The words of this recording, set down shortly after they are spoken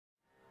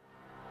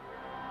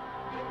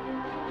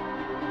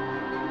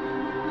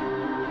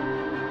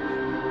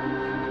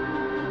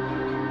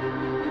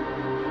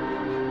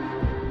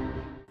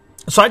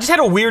So I just had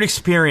a weird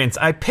experience.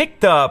 I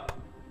picked up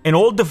an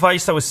old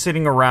device that was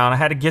sitting around. I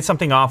had to get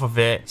something off of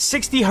it.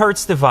 60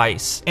 hertz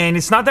device. And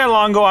it's not that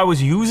long ago I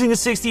was using a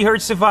 60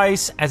 hertz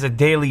device as a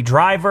daily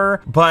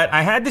driver, but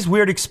I had this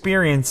weird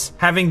experience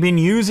having been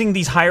using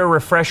these higher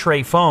refresh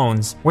rate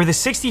phones where the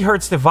 60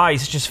 hertz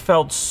device just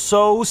felt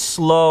so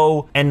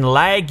slow and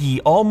laggy,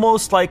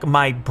 almost like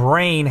my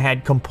brain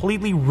had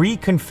completely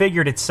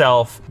reconfigured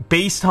itself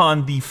based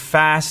on the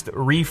fast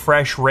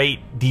refresh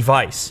rate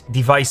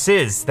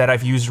devices that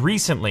I've used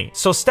recently.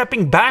 So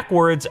stepping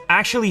backwards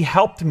actually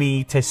helped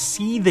me to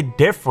see the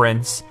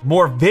difference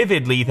more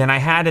vividly than I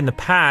had in the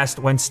past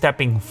when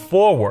stepping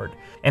forward.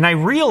 And I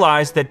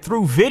realized that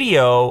through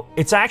video,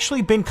 it's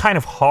actually been kind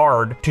of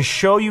hard to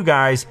show you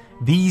guys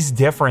these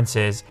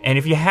differences. And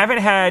if you haven't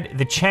had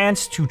the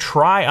chance to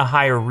try a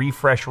higher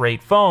refresh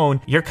rate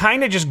phone, you're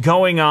kind of just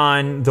going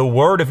on the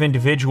word of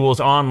individuals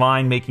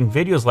online making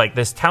videos like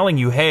this, telling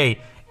you,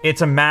 hey,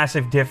 it's a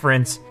massive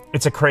difference,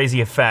 it's a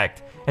crazy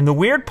effect. And the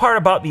weird part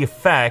about the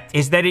effect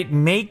is that it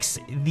makes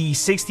the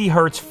 60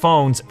 hertz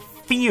phones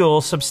feel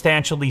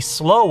substantially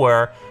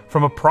slower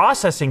from a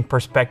processing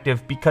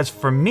perspective, because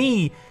for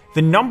me,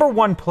 the number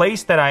one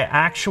place that I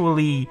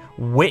actually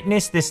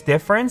witness this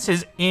difference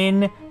is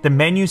in the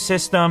menu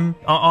system,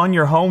 on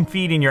your home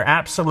feed, in your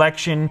app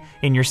selection,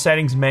 in your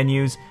settings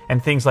menus,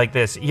 and things like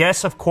this.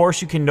 Yes, of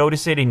course, you can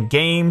notice it in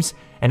games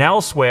and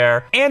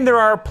elsewhere, and there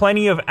are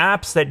plenty of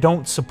apps that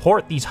don't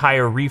support these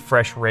higher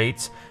refresh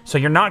rates, so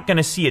you're not going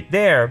to see it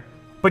there.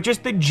 But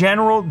just the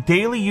general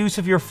daily use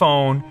of your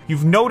phone,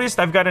 you've noticed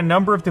I've got a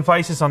number of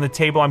devices on the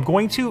table. I'm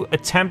going to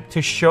attempt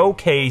to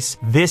showcase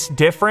this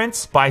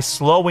difference by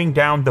slowing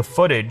down the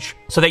footage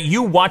so that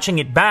you watching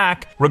it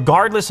back,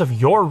 regardless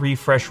of your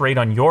refresh rate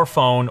on your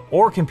phone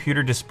or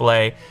computer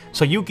display,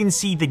 so you can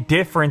see the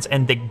difference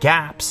and the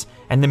gaps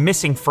and the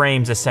missing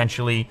frames,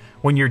 essentially,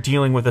 when you're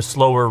dealing with a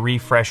slower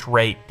refresh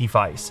rate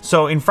device.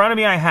 So in front of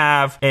me, I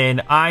have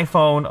an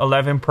iPhone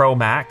 11 Pro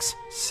Max,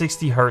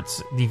 60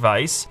 hertz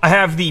device. I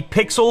have the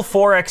Pixel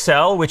 4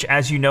 XL, which,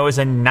 as you know, is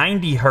a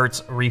 90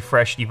 hertz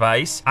refresh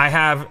device. I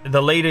have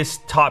the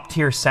latest top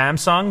tier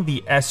Samsung,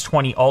 the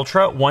S20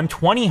 Ultra,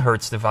 120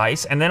 hertz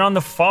device. And then on the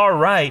far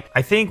right,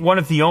 I think one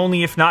of the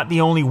only, if not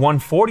the only,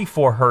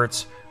 144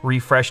 hertz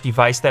refresh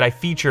device that I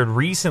featured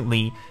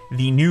recently,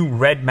 the new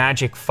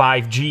Redmagic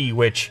 5G,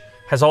 which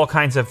has all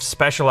kinds of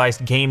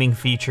specialized gaming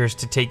features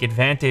to take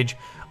advantage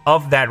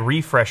of that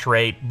refresh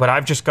rate, but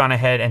I've just gone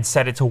ahead and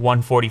set it to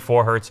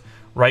 144 hertz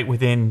right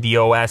within the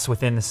OS,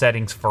 within the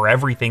settings for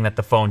everything that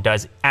the phone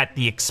does, at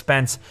the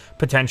expense,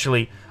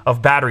 potentially,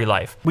 of battery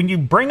life. When you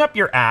bring up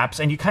your apps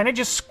and you kind of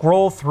just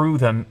scroll through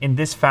them in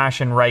this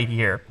fashion right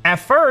here, at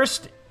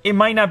first, it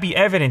might not be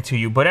evident to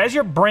you, but as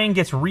your brain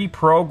gets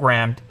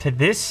reprogrammed to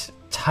this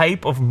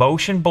type of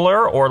motion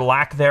blur or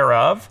lack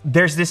thereof,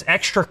 there's this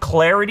extra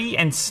clarity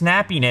and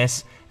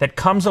snappiness that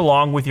comes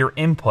along with your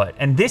input.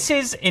 And this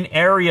is an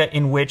area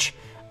in which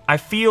I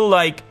feel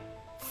like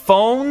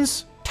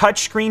phones,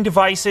 touchscreen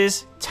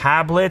devices,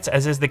 tablets,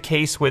 as is the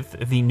case with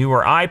the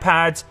newer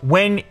iPads,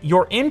 when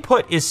your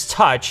input is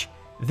touch,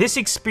 this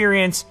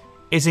experience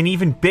is an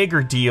even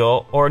bigger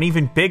deal or an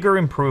even bigger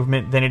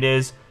improvement than it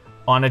is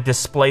on a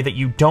display that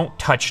you don't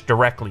touch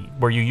directly,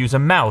 where you use a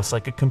mouse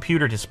like a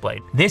computer display.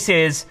 This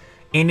is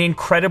an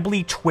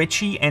incredibly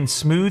twitchy and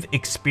smooth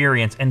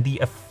experience, and the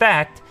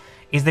effect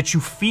is that you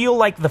feel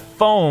like the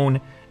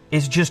phone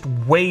is just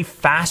way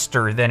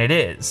faster than it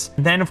is.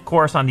 And then, of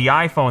course, on the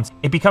iPhones,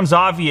 it becomes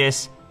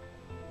obvious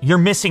you're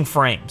missing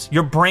frames.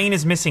 Your brain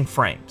is missing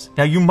frames.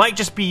 Now, you might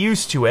just be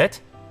used to it,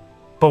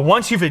 but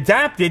once you've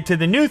adapted to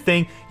the new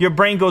thing, your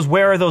brain goes,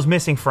 where are those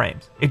missing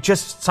frames? It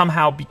just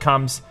somehow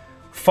becomes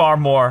far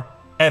more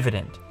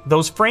evident.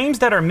 Those frames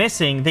that are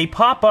missing, they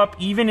pop up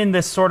even in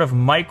this sort of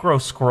micro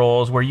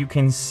scrolls where you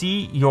can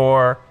see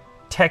your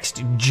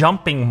text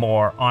jumping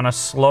more on a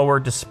slower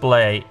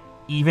display,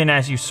 even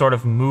as you sort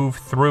of move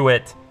through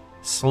it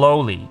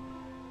slowly.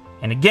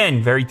 And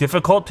again, very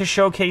difficult to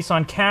showcase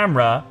on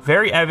camera,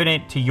 very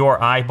evident to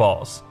your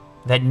eyeballs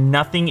that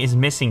nothing is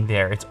missing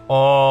there. It's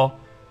all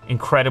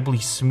incredibly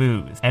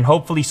smooth. And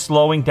hopefully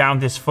slowing down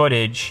this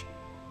footage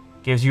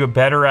gives you a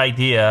better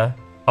idea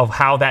of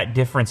how that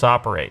difference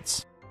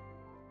operates.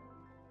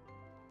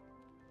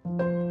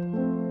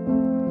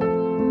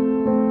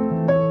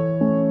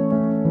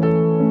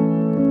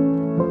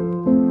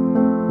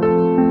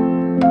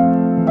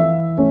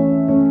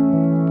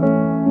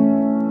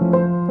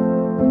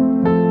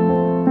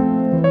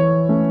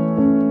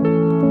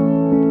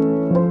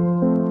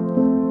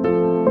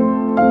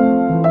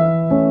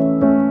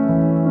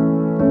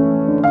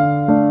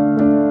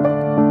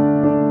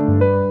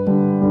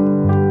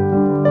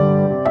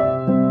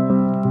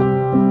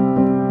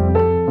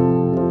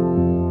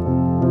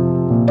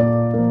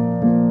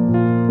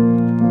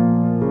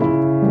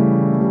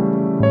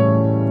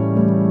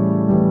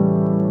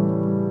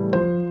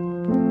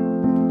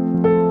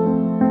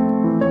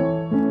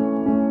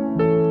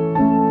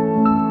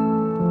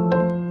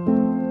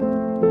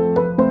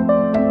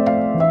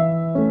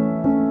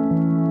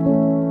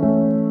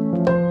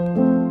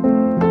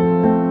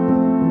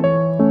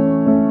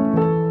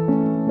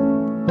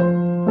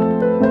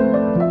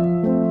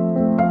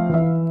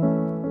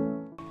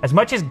 As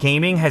much as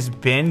gaming has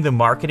been the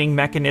marketing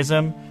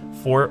mechanism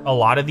for a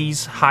lot of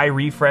these high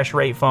refresh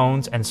rate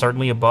phones, and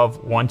certainly above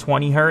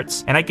 120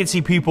 hertz. And I can see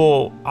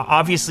people,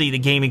 obviously the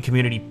gaming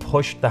community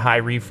pushed the high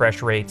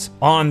refresh rates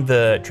on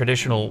the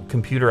traditional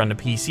computer on the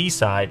PC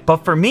side. But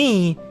for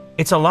me,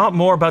 it's a lot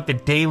more about the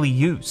daily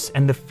use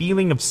and the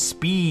feeling of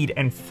speed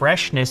and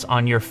freshness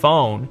on your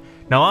phone.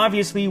 Now,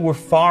 obviously, we're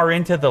far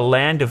into the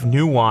land of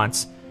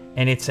nuance,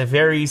 and it's a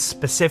very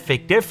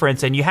specific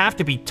difference, and you have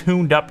to be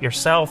tuned up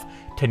yourself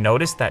to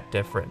notice that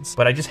difference.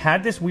 But I just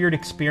had this weird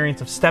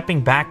experience of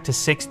stepping back to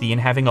 60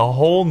 and having a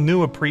whole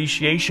new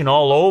appreciation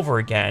all over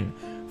again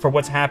for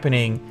what's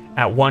happening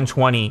at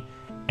 120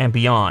 and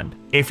beyond.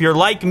 If you're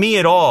like me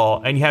at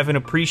all and you have an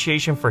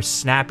appreciation for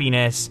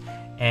snappiness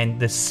and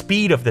the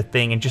speed of the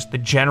thing and just the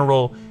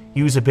general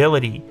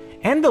usability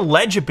and the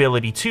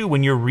legibility too,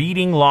 when you're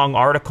reading long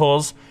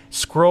articles,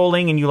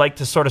 scrolling, and you like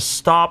to sort of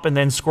stop and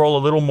then scroll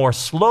a little more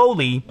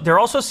slowly, there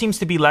also seems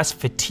to be less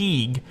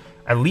fatigue.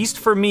 At least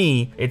for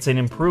me, it's an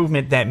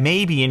improvement that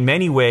maybe in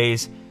many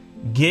ways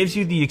gives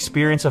you the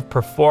experience of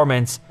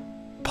performance,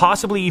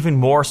 possibly even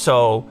more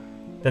so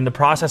than the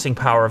processing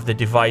power of the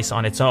device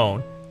on its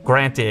own.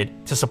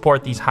 Granted, to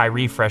support these high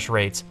refresh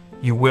rates,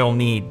 you will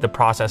need the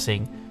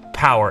processing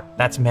power.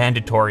 That's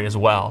mandatory as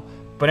well.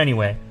 But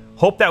anyway,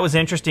 hope that was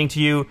interesting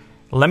to you.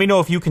 Let me know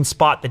if you can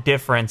spot the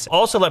difference.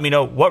 Also, let me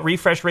know what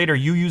refresh rate are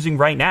you using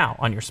right now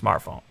on your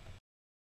smartphone.